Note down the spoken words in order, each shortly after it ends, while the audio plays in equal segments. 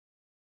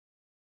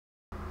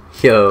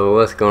Yo,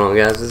 what's going on,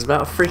 guys? It's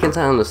about freaking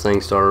time this thing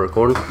started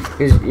recording.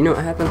 Because you know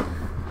what happened?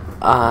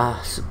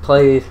 I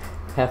played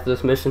half of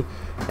this mission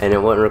and it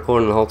wasn't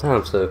recording the whole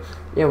time. So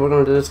yeah, we're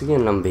gonna do this again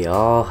and I'm gonna be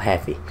all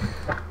happy.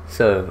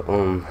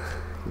 So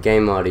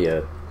game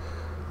audio.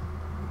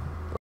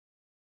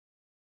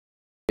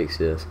 Fix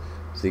this.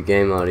 Is the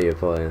game audio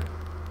playing?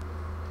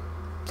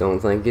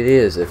 Don't think it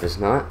is. If it's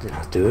not, then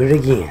I'll do it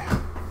again.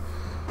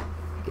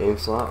 Game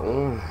slot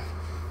 1.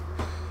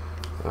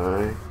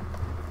 Alright.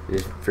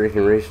 Just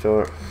freaking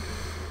restart.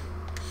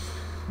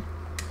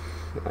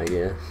 I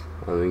guess.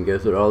 I mean, go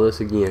through all this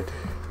again.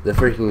 The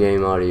freaking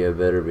game audio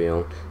better be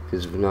on.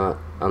 Because if not,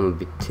 I'm gonna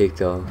be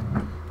ticked off.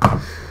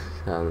 I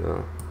don't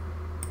know.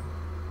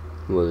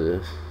 What is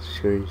this?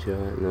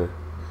 Screenshot? No.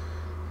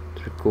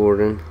 It's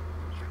recording.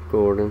 It's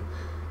recording.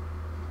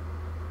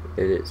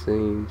 Edit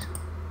scenes.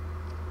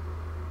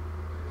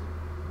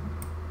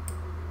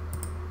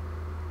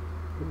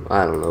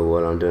 I don't know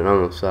what I'm doing.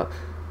 I'm gonna stop.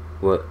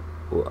 What?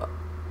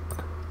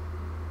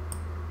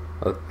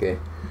 Okay.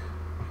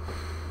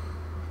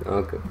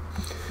 Okay.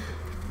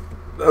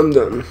 I'm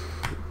done.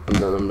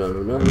 I'm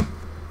done.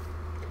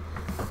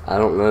 I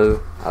don't know.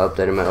 I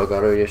updated my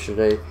Elgato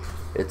yesterday.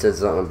 It said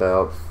something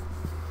about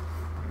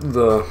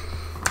the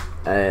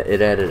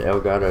it added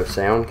Elgato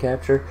sound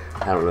capture.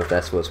 I don't know if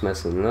that's what's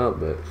messing it up,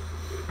 but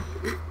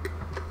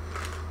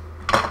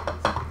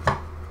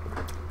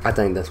I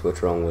think that's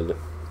what's wrong with it.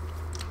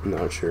 I'm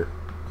not sure.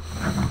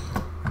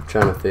 I'm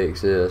trying to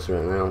fix this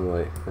right now.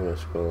 Wait, I gotta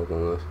scroll up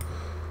on this.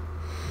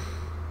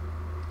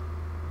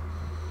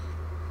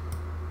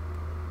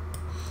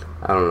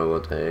 I don't know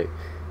what the heck.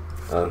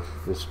 Oh,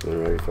 this has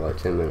been ready for like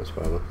 10 minutes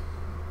probably.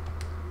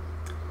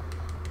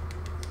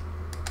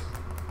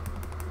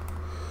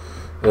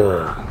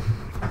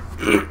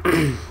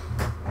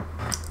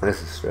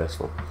 This is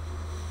stressful.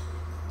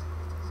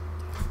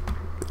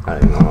 I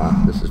ain't gonna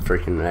lie, this is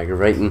freaking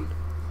aggravating.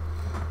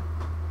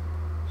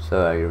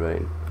 So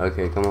aggravating.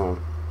 Okay, come on.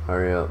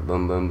 Hurry up.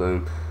 Boom, boom,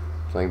 boom.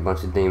 It's like a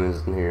bunch of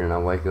demons in here and I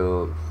wake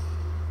up.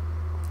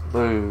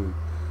 Boom.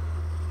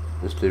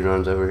 This dude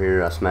runs over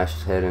here. I smash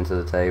his head into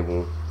the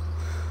table.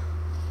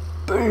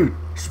 Boom.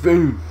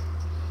 Spoon.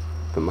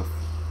 Put my...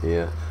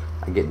 Yeah.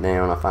 I get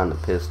down. I find the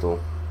pistol.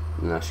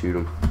 And I shoot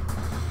him.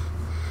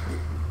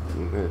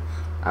 Okay.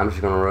 I'm just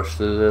gonna rush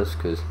through this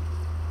because...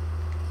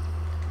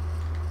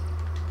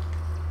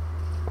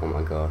 Oh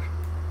my gosh.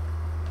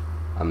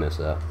 I missed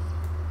that.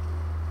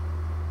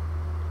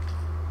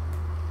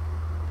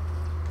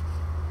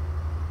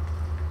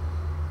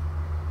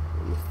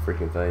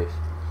 Freaking face.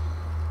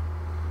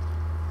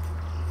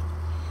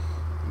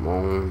 Come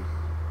on.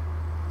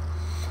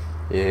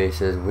 Yeah, he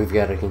says we've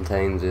got to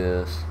contain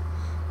this.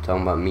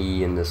 Talking about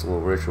me and this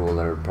little ritual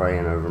that are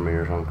praying over me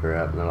or some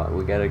crap. And they're like,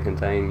 we got to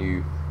contain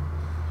you.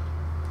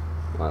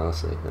 Well,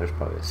 let's see. There's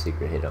probably a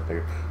secret hit up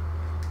here.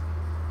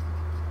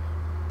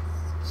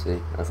 See,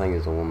 I think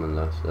it's a woman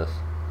though. So that's.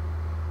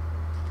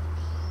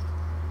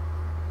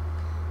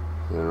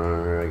 And then run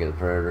over here. I get the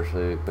predator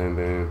suit. Boom,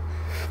 boom.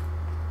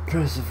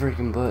 Press the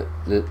freaking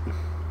button.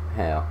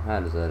 How? How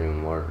does that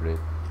even work, dude?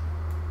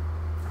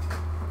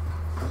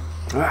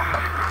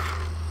 Ah.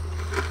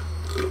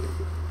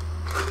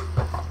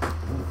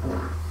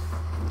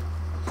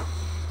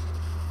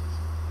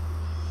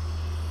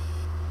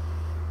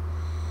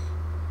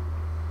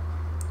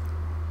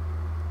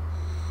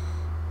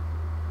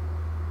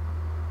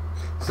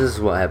 This is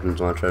what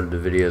happens when I try to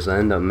do videos. I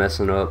end up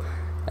messing up,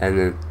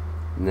 and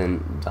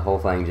then the whole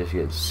thing just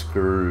gets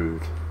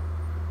screwed.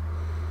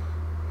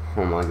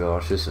 Oh my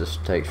gosh, this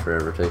just takes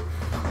forever too.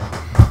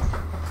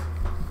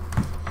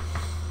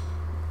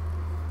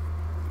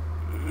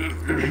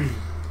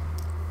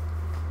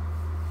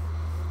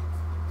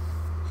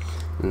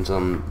 And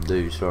some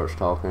dude starts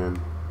talking.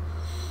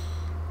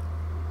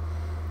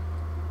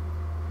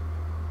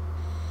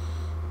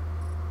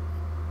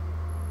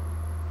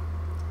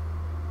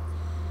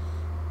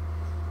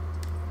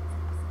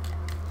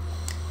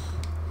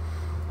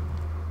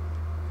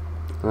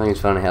 I think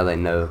it's funny how they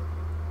know.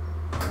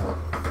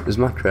 Is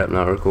my crap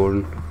not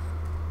recording?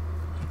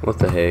 What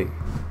the heck?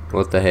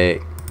 What the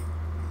heck?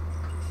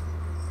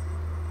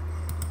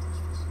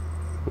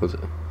 What's it?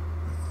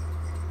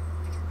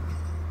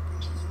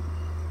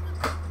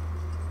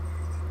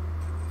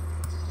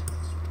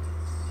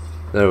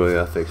 There we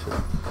go, I fixed it.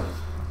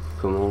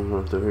 Come on,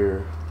 run through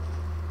here.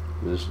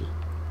 This is...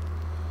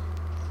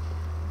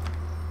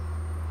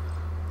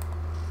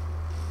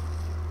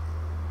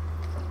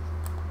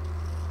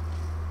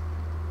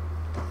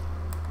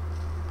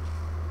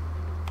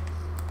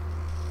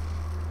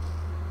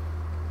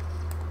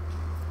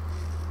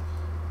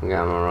 Okay,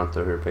 I'm gonna run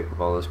through here, pick up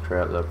all this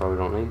crap that I probably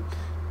don't need.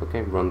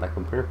 Okay, run back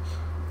up here.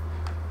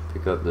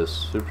 Pick up this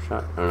super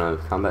shot, or no,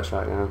 combat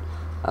shotgun.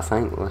 I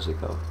think, what's it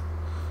called?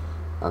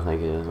 I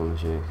think it is, let me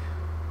check.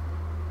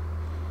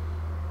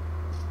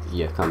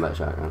 Yeah, combat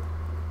shotgun.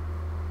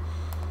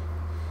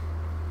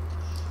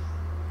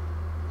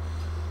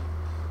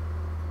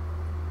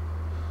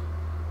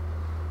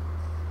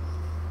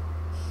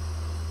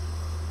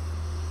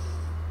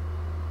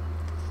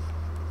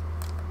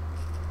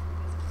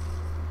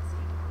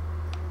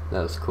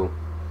 That was cool.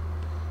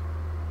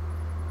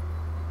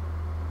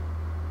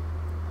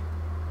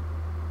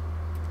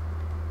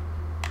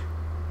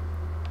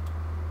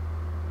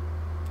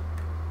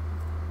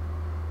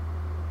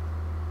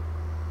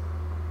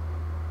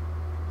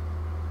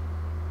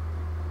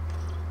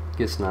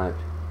 Get sniped.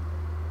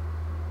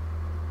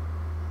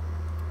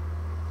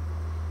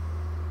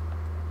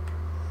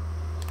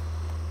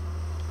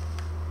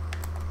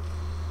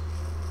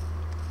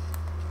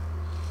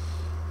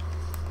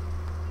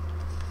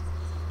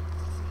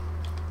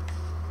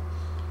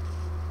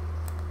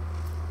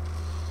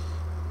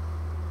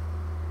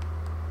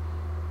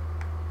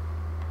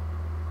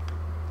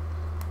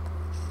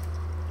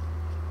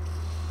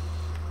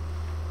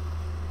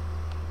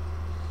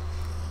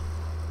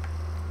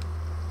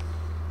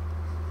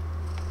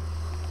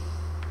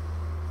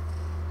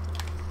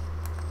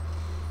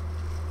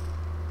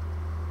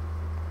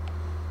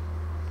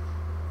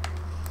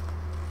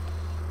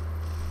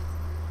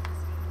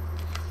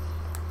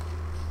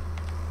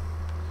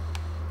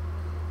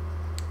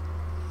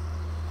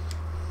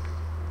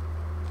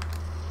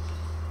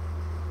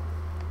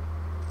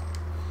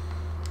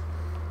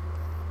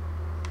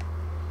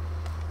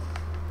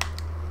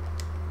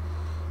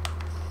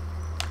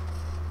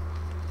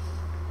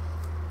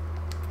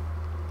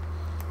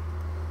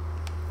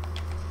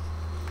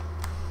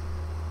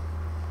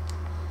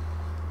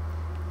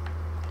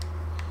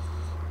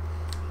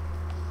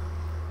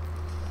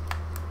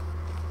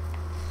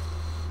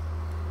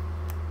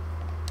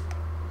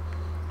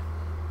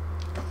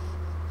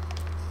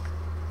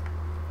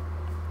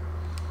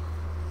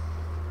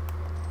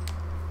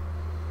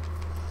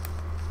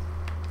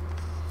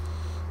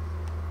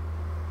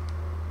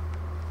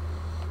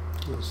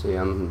 Let's see,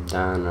 I'm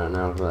dying right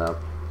now because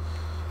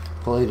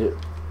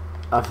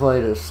I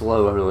played it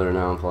slow earlier,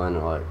 now I'm playing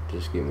it like,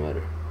 just get me at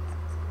her.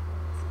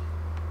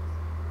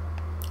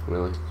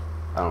 Really?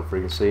 I don't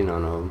freaking see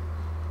none of them.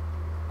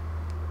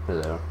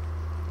 There they are.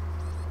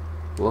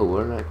 Whoa,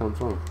 where did that come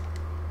from?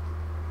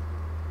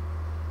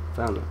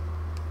 Found it.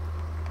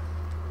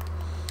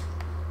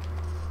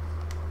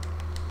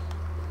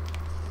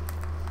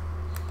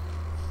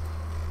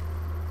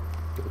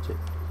 That's it.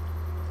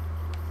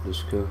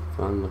 Just go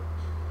find the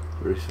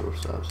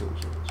resource options.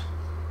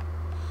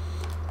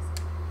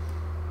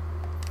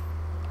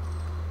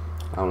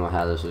 I don't know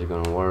how this is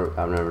gonna work.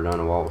 I've never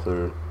done a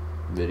walkthrough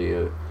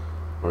video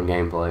or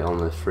gameplay on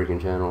this freaking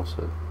channel,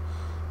 so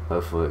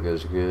hopefully it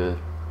goes good.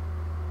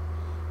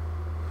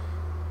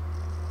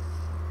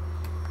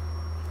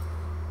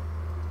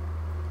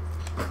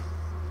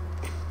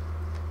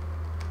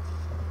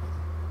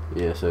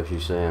 Yeah, so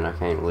she's saying I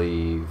can't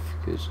leave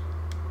because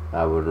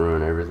I would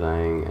ruin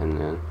everything, and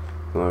then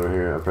come over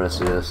here, I press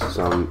this,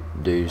 some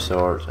dude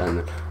starts, and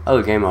then, oh,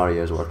 the game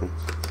audio is working.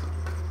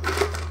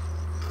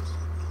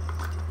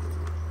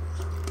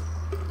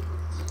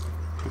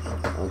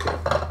 Okay.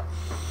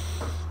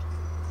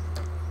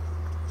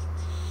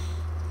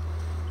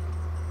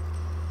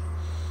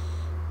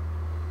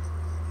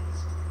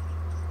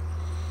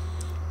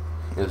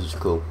 This is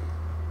cool.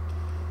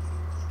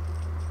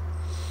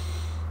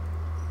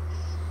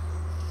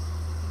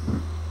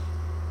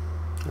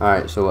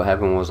 Alright, so what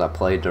happened was I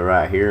played to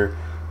right here,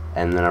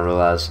 and then I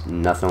realized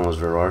nothing was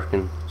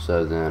working,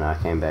 so then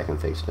I came back and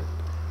fixed it.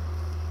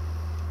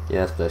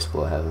 Yeah, that's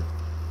basically what happened.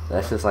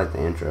 That's just like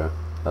the intro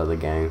of the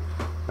game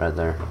right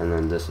there, and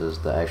then this is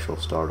the actual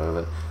start of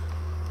it.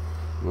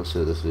 Let's see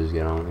what this dude's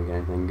got on. He got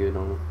anything good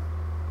on him?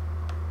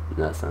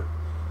 Nothing.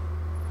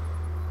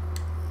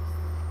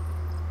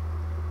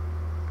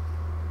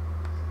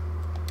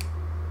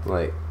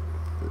 Wait.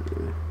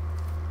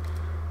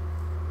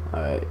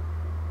 Alright.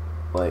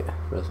 Wait,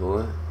 press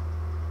what?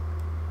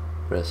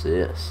 Press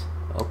this.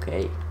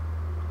 Okay.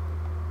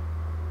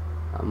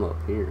 I'm up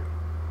here.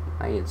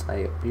 I ain't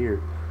stay up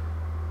here.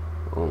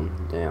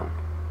 Down.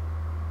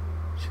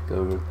 Just go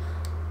over.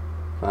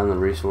 Find the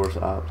resource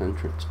ops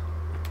entrance.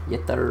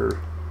 Get there.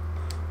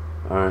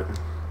 Alright.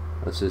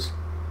 Let's just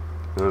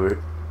go over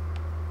here.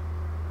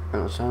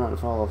 And let's try not to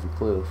fall off a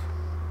cliff.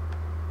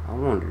 I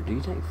wonder, do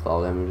you take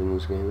fall damage in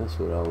this game? That's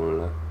what I want to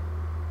know.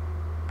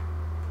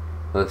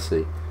 Let's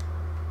see.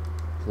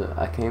 So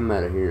I came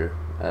out of here,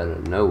 out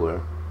of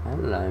nowhere. How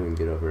did I even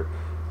get over here?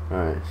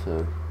 Alright,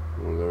 so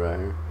I'm gonna go right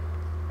here.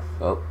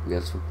 Oh,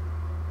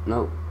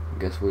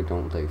 guess we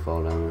don't take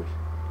fall damage.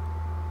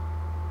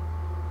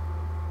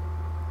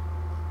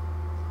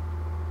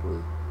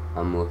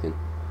 I'm looking.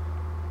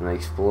 I'm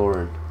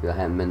exploring, because I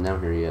haven't been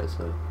down here yet,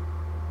 so.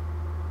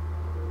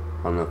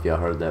 I don't know if y'all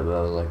heard that, but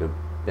I was like a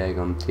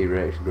daggum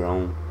T-Rex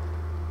groan.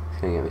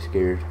 It's gonna get me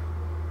scared.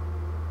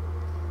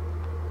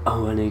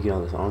 Oh, I need to get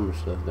all this armor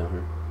stuff down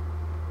here.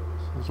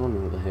 I was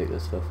wondering what the heck that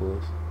stuff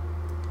was.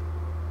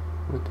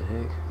 What the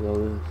heck is all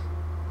this?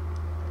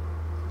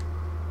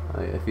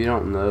 Oh, yeah, if you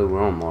don't know,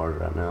 we're on Mars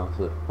right now.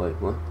 So, wait,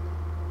 what?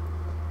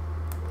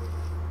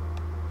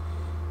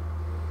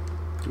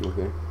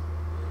 Okay.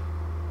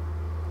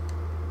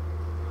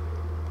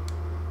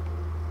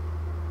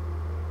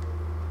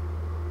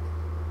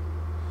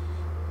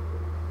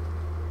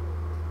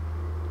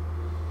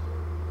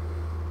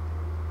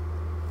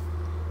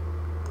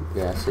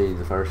 yeah, I see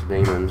the first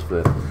demons,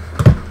 but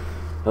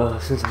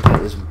since I got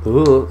this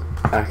book,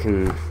 I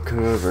can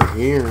come over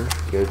here,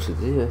 go to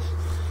this,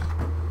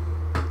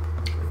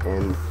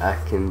 and I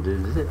can do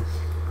this.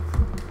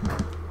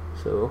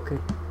 So, okay.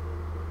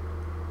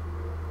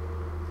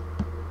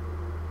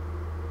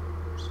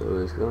 So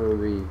it's gonna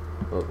be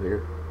up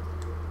here,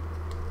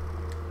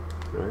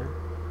 right?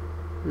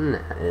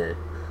 Nah.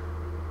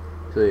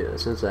 So yeah,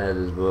 since I have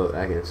this book,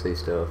 I can see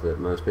stuff that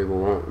most people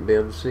won't be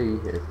able to see.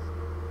 And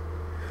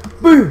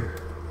boom!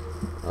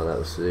 Oh, that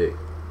was sick.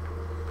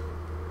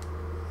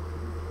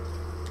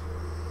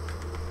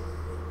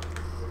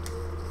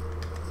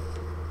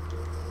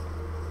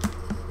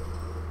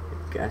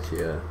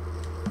 Gotcha.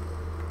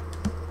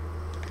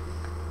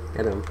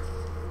 Get him.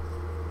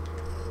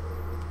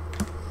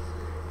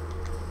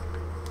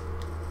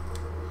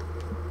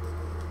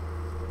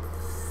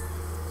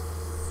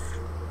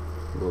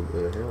 A little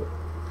bit of help.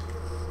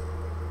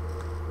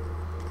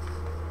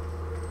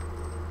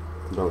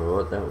 Don't know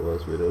what that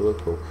was, but it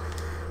looked cool.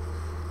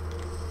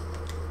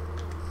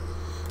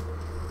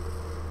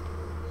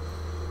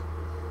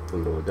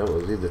 Don't know what that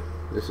was either.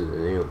 This is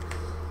an imp.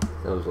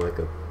 That was like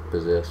a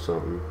possessed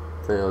something.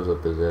 I think that was a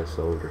possessed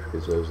soldier,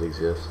 because those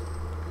exist.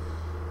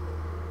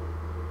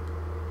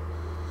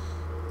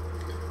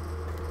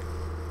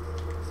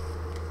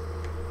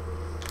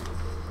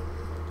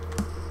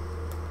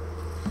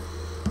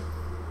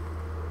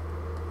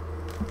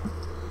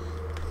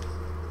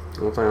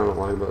 One thing I don't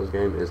like about this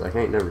game is I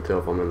can't never tell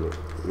if I'm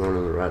going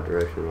in the right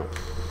direction.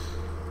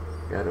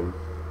 I got him.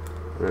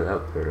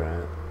 Up there,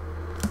 right?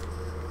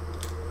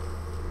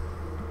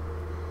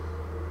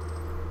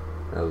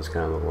 That was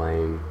kind of a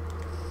lame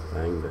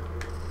thing, but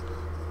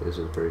this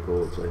is pretty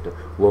cool. It's like,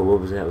 whoa, what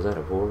was that? Was that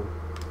a portal?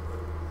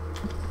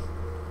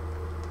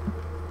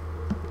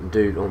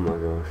 Dude, oh my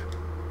gosh.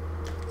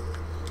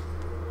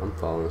 I'm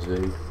following this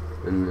dude,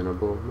 and then I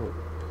blow him up.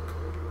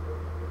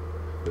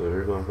 So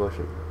here's my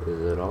question. Is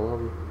that all of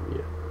them?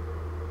 Yeah.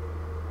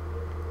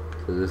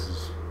 So this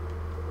is...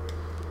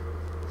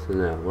 So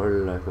now, where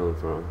did I come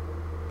from?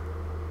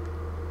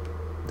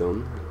 Don't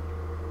know.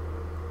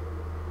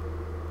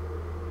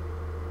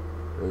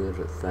 Oh, there's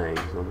a thing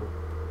somewhere.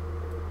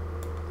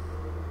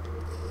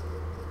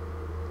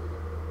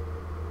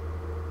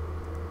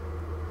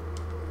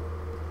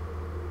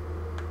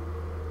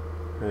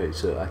 Alright,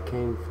 so I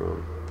came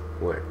from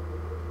where?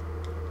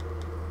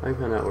 I can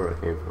find out where I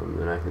came from,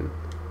 then I can...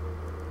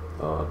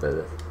 Oh, I bet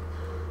that...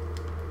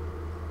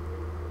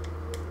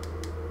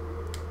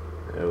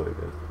 There we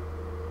go.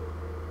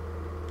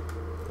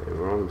 Hey,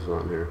 we're on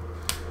something here.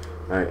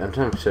 Alright, I'm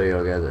trying to show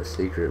y'all guys a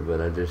secret,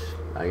 but I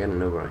gotta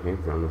know where I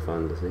came from to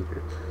find the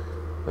secret.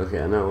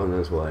 Okay, I know it wasn't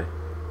this way.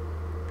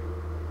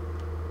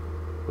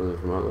 Was it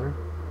from up there?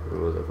 Or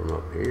was it from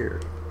up here?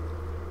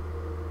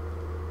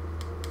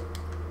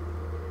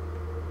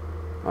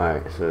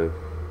 Alright, so...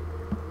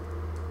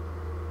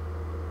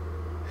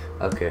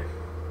 Okay.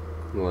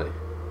 Wait.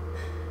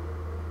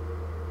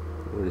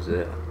 What is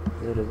that?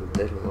 That is a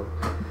dead hole.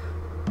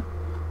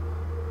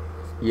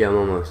 Yeah, I'm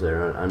almost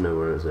there. I know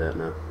where it's at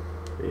now.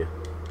 Yeah.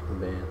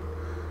 Bad.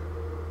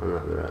 I'm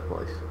not in the right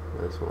place.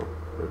 That's why I'm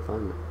gonna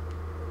find it.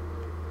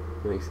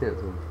 Makes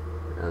sense,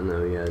 huh? I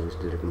know, yeah, I just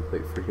did a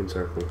complete freaking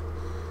circle.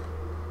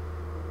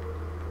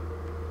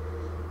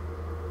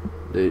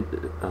 Dude,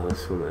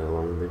 this is gonna be a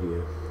long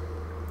video.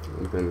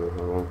 Depending on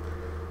how long.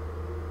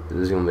 This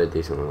is gonna be a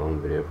decently long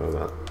video, probably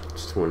about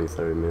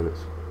 20-30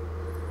 minutes.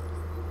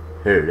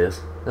 Here it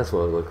is. That's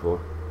what I was looking for.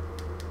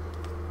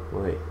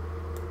 Wait.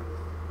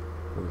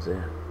 What was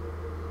that?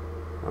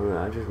 I don't know,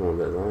 I just want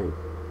that thing.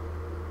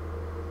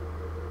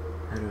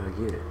 How do I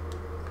get it?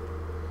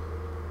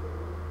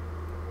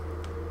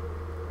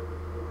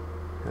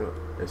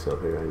 It's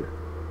up here right now.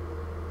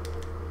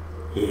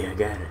 Yeah, I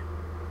got it.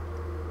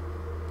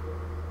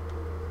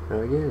 How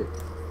do I get it?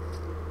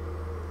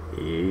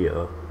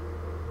 Yeah.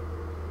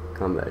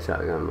 Combat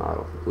shotgun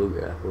model. Blue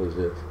guy. What is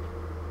this?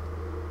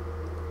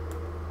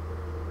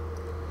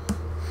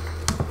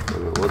 I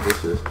don't know what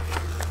this is.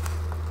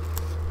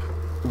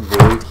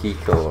 Blue key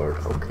card.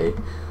 Okay.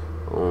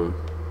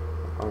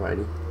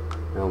 Alrighty.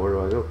 Now where do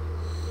I go?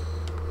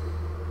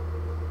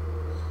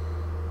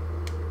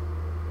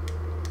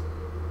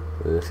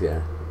 This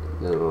guy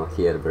doesn't look like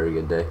he had a very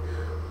good day.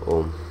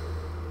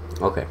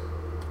 Okay.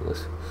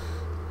 Let's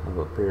have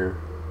up here.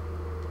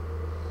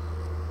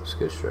 Let's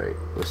go straight.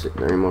 Let's see.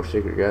 There any more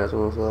secret guys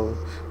on this level?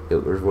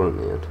 Yep, there's one at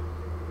the end.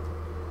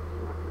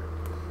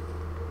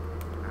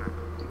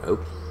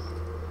 Nope.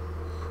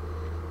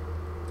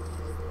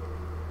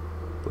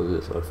 What's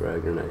this? A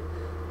frag grenade.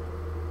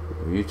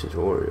 View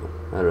tutorial.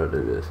 How do I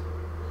do this?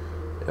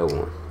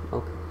 L1.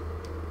 Okay.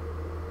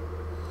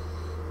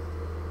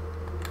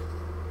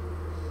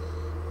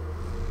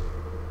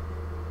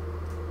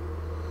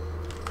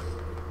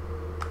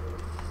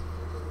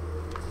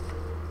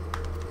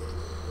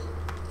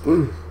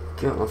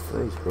 Get out my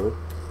face, bro.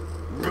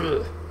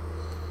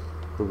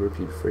 I'll rip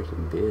you to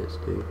freaking bits,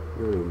 dude.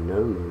 You don't even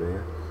know me,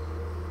 man.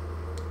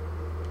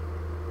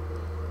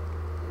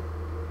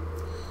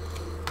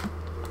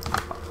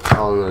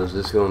 all I know is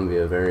this is going to be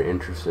a very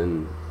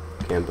interesting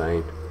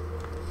campaign.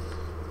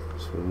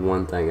 It's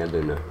one thing I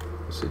do know.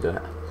 Let's see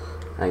that.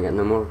 I ain't got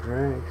no more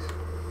cracks.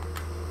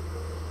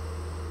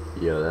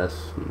 Yo,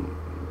 that's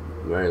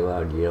very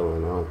loud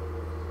yelling on.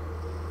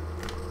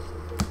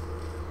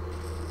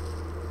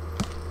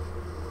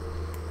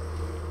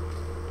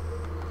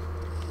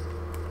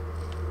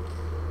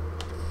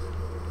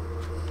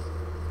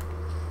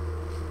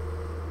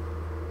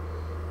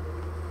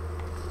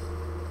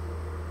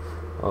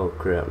 Oh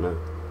crap, no.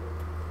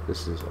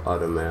 This is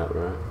auto mount,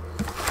 right?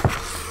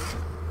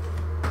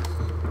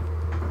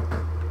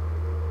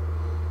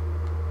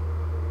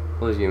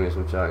 Please give me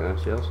some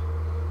shotgun shells.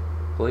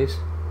 Please.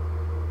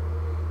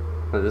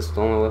 Oh, this is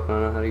the only weapon I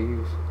know how to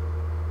use.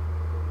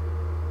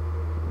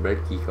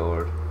 Red key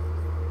card.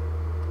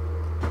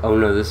 Oh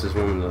no, this is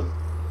one of the...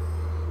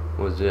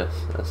 What's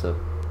this? That's a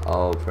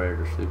all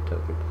predator suit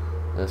token.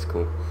 That's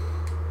cool.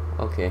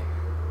 Okay.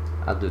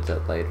 I'll do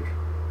that later.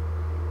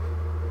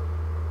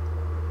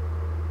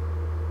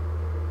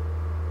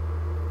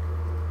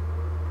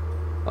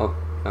 Oh,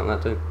 found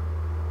that too.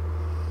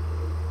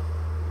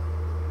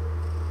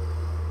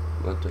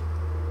 What the?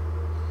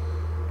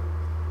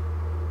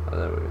 Oh,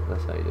 there we go.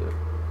 That's how you do it.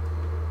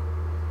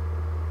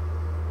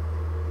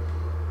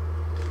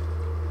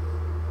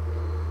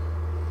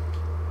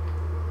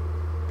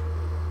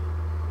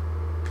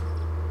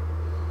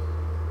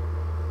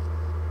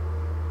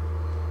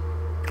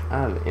 I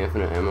have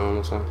infinite ammo on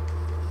this one.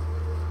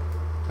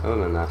 That would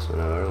have been nice to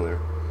know earlier.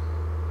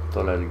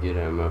 Thought I had to get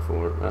ammo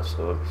for it. That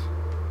sucks.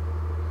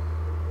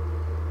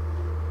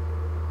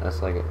 That's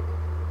like it.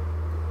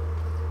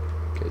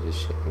 Okay,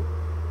 just checking.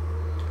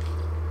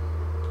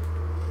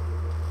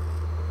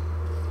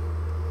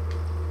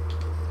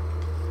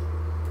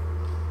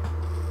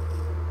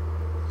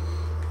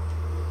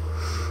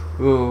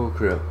 Oh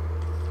crap.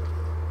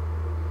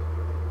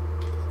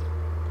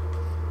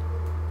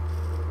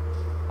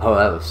 Oh,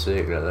 that was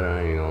sick right there,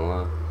 I ain't gonna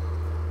lie.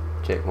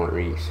 Checkpoint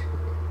reached.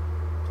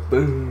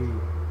 Boom!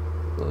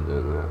 Love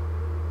doing that.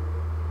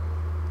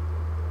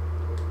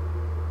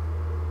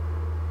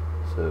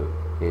 So,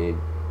 any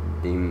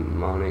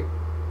demonic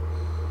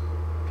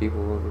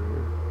people over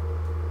here?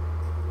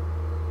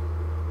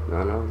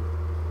 None of them?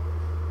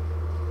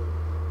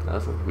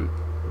 Nothing?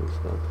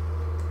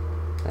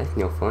 That's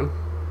no fun.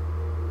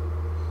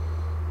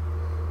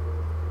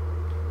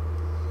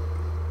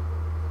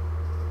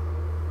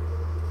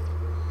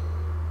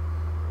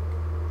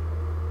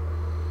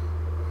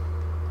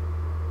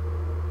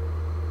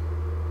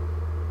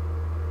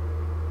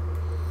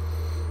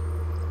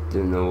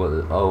 Didn't know what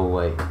the, oh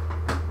wait.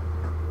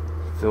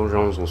 Field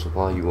drones will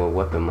supply you with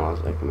weapon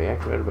mods that can be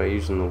activated by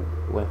using the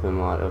weapon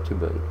mod L2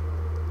 button.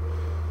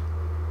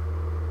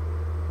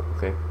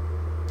 Okay.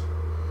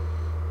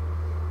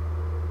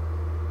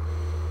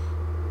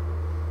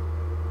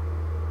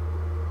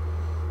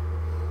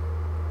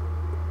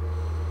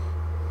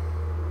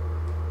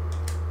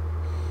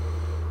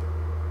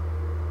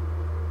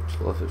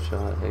 Explosive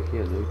shot, heck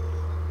yeah, dude.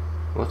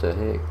 What the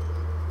heck?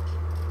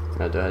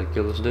 I had to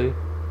kill this dude?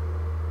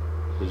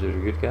 Is he a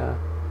good guy?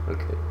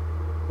 Okay.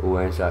 Oh,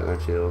 and shotgun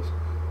shells.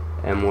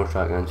 And more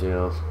shotgun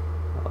shells.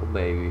 Oh,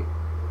 baby.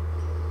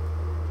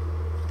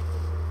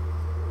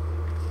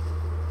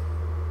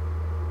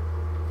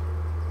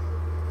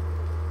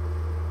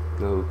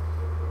 No.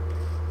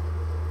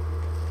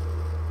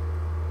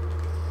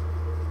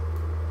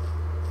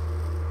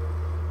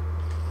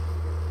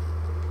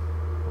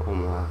 Oh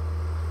my.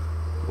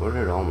 Where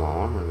did all my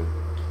armor go?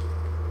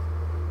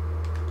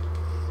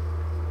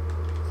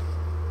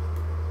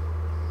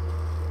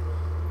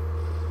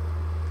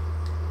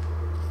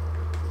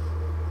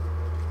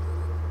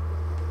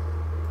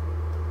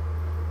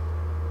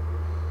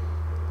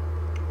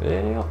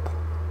 Yep.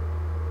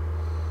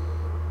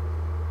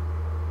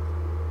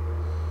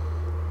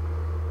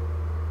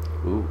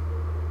 Ooh.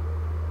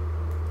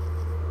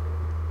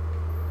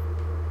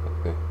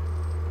 Okay.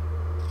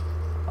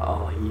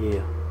 Oh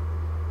yeah.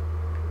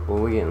 Well,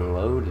 we're getting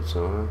loaded,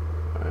 son.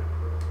 Alright.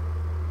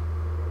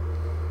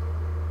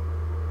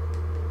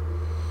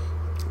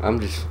 I'm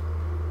just...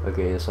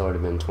 Okay, it's already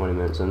been 20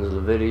 minutes into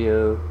the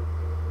video.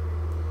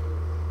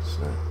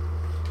 So...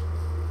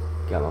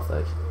 Got my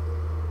face.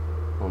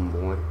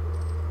 Homeboy.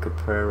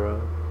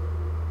 Caprero,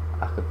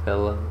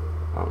 acapella,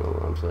 I don't know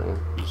what I'm saying,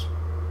 just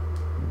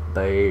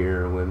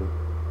bear with me.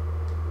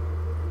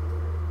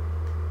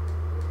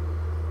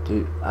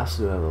 Dude, I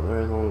still have a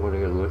very long way to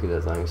go to look at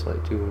that thing, it's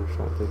like 200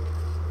 something.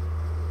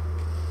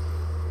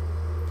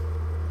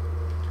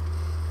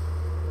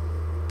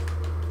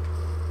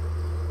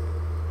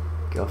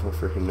 Get off my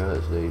freaking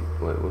nuts, dude.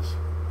 Wait, what's...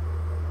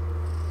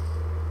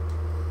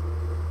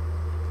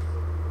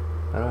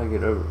 How do I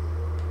get over?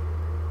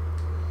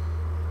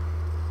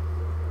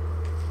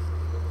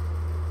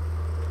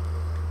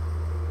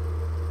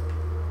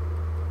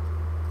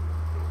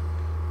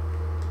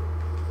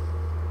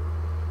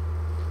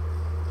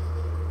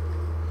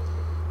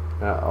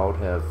 I would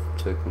have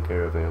taken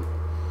care of him.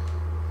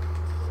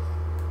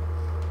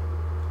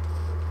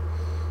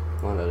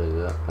 Why did I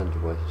do that? I just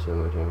wasted so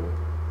much ammo.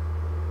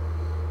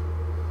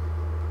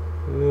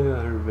 Yeah, I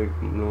heard big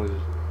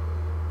noises.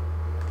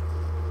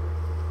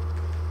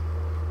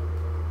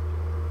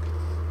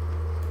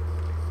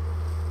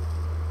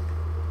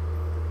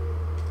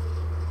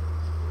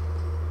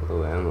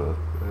 Oh, ammo.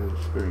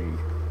 That's free.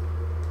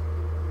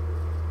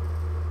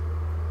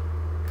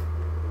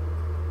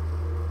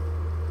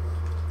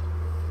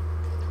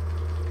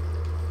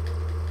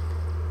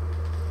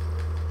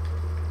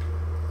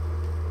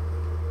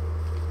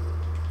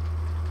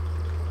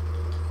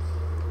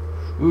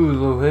 Ooh,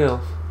 low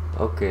health.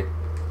 Okay.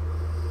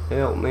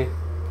 Help me.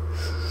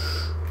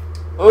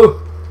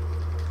 Oh!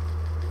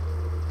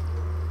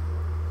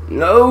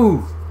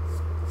 No!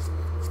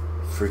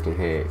 Freaking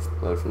heck.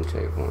 Load from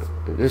checkpoint.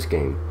 This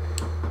game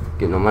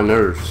getting on my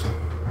nerves.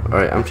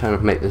 Alright, I'm trying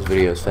to make this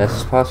video as fast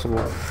as possible.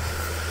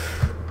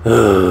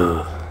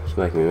 It's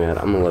making me mad.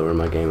 I'm gonna lower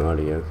my game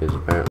audio because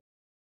apparently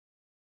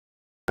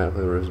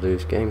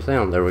reduce game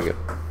sound. There we go.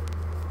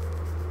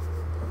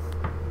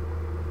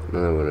 I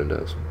know what it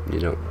does. You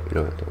don't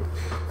have to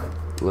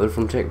load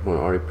from checkpoint.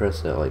 I already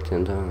pressed that like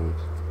 10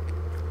 times.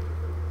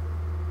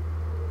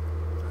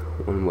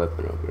 One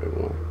weapon upgrade,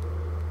 one.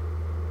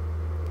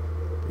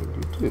 And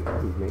you two.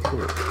 Make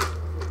sense.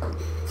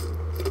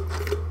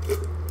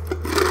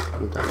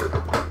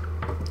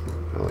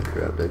 Holy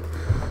crap, dude.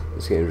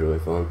 This game's really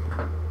fun.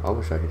 I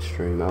wish I could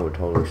stream. I would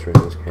totally stream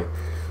this game.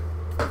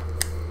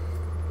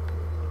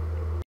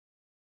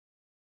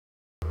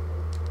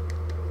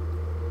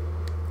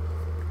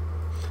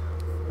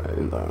 Right,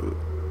 environment.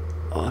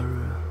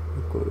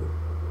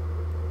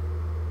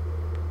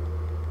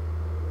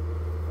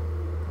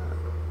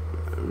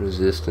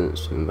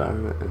 Resistance to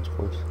environment and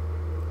sports.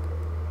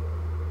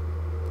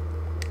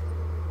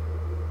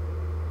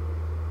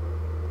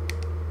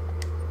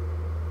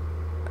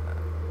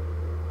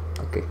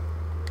 Okay.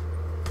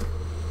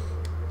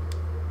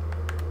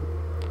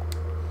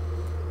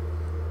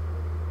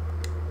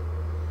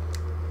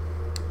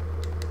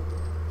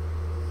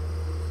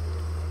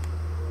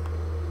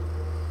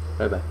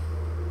 Bye bye.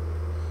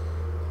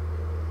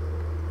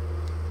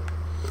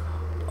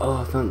 Oh,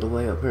 I found the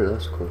way up here.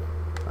 That's cool.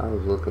 I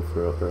was looking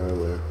for up here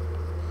earlier.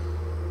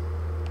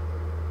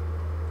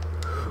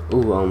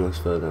 Ooh, I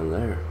almost fell down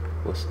there.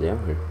 What's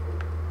down here?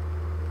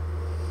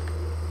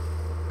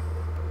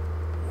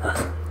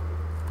 Nothing.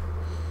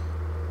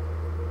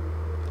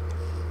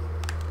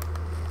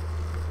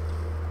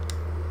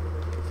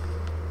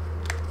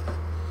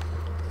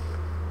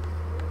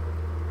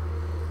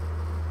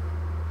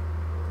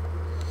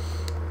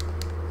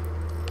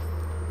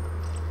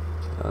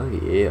 Oh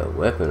yeah,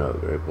 weapon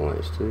upgrade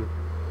points too.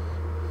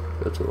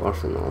 Go to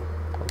arsenal.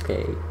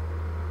 Okay.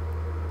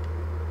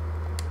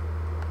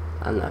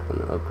 I'm not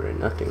gonna upgrade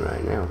nothing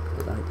right now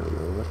because I don't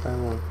know what I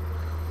want.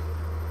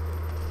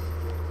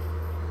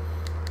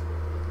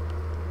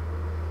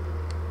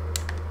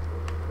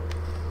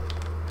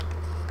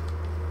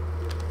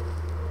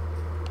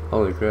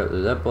 Holy crap,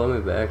 did that blow me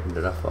back or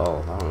did I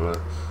fall? I don't know.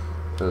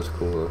 That was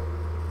cool though.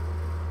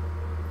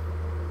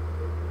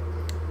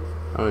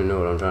 I don't even know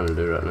what I'm trying to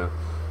do right now.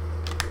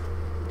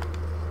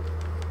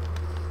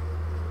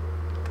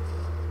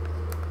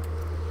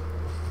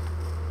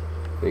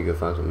 Need to go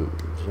find some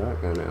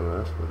shotgun ammo.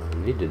 That's what I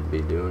need to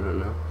be doing right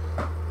now.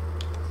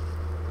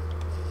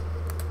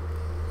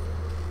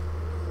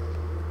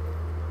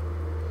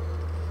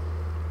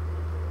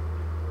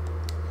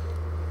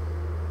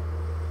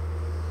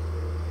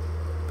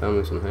 Found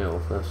me some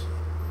health. That's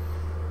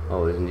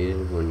always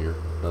needed when you're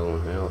low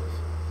on health.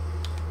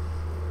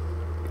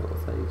 Yellow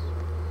face.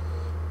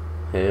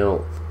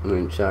 Health. I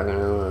mean shotgun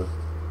ammo.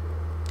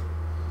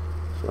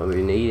 That's what I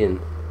be needing.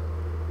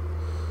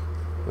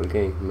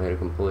 Okay, made a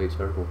complete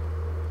circle.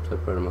 So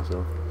proud of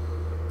myself.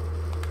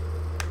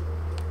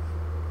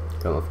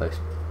 Got my face.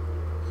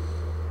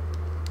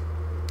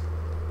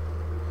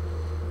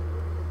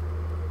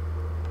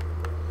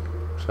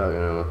 Shotgun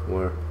ammo.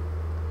 Where?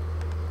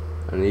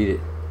 I need it.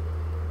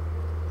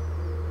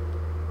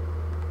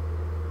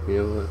 You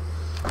know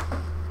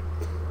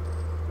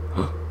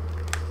what?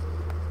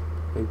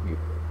 Thank you.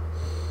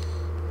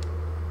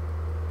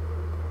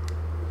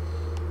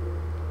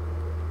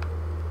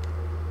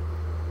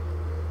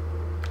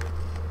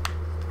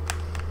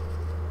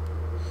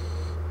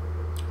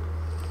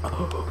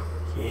 Oh,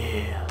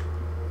 yeah.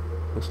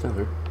 What's down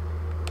here?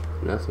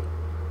 Nothing.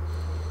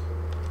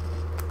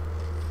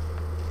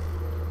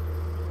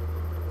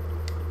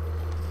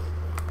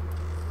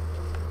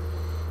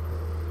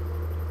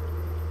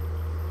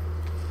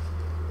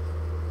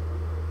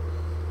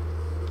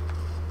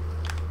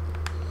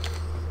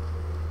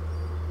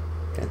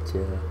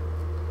 Gotcha.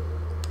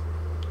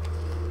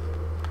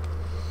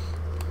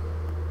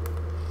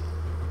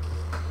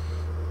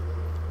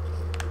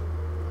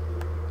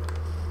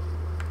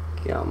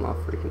 Get out my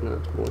freaking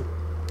nuts, boy.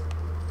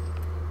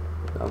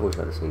 I wish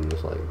I'd have seen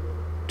this like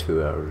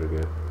 2 hours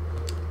ago.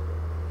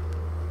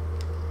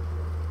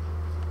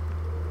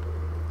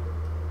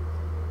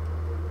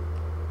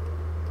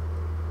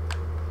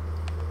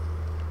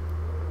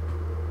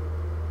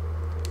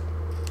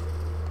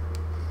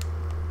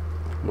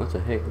 What the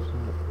heck is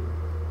that?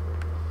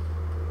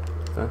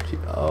 Don't you?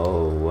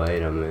 Oh,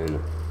 wait a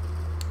minute.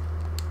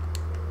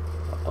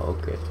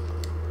 Okay.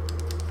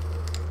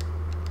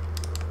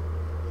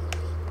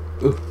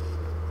 Ooh.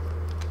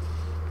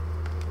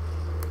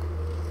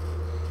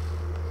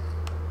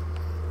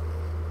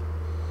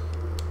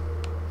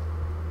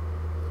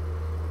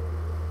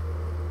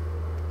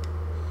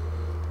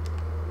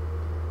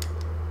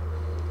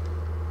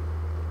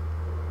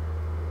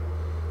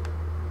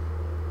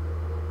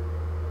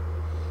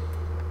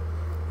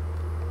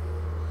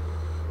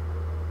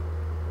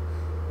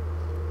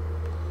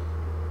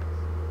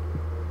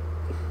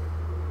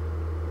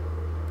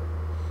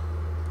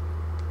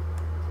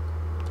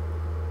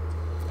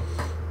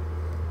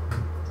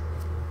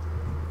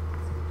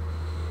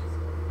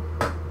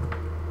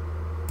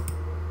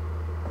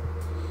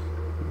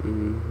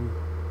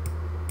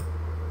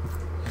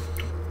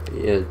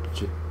 Yeah.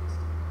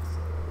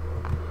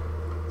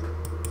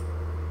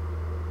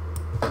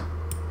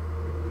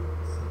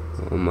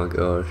 Oh my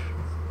gosh.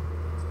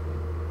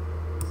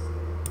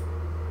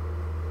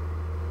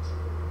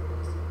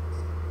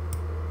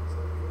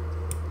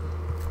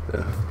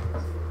 Yeah.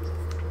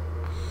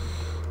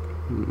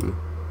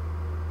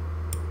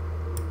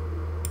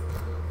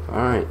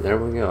 Alright, there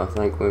we go. I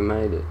think we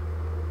made it.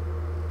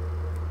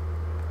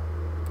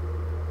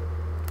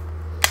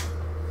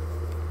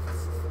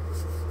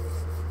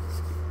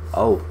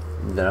 Oh,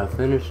 did I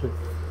finish it?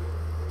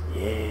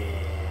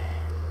 Yeah.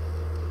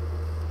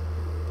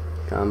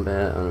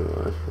 Combat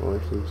unrest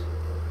forces.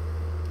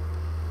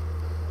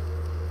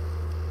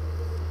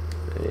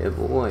 Yeah,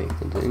 boy,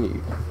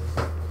 continue.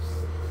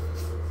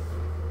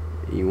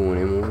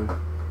 E1M1.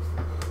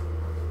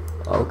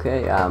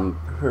 Okay, I'm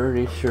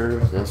pretty sure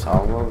that's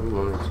all of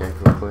them. Let me check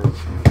real quick.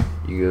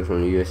 You go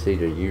from the USC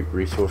to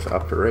resource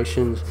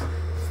operations.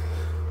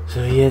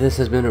 So yeah, this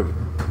has been a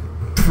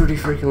pretty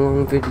freaking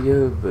long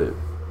video, but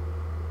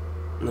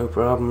no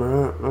problem,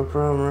 right? No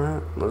problem,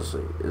 right? Let's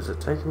see. Is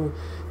it taking me?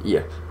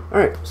 Yeah.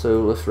 Alright,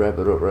 so let's wrap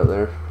it up right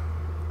there.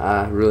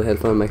 I really had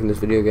fun making this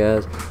video,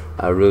 guys.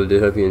 I really do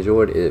hope you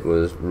enjoyed it. It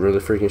was really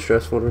freaking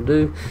stressful to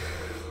do.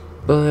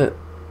 But,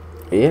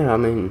 yeah, I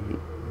mean,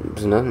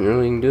 there's nothing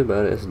really you can do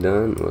about it. It's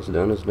done. What's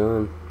done is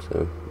done.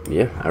 So,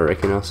 yeah, I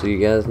reckon I'll see you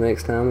guys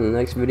next time in the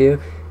next video.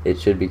 It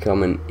should be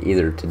coming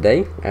either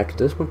today, after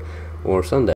this one, or Sunday.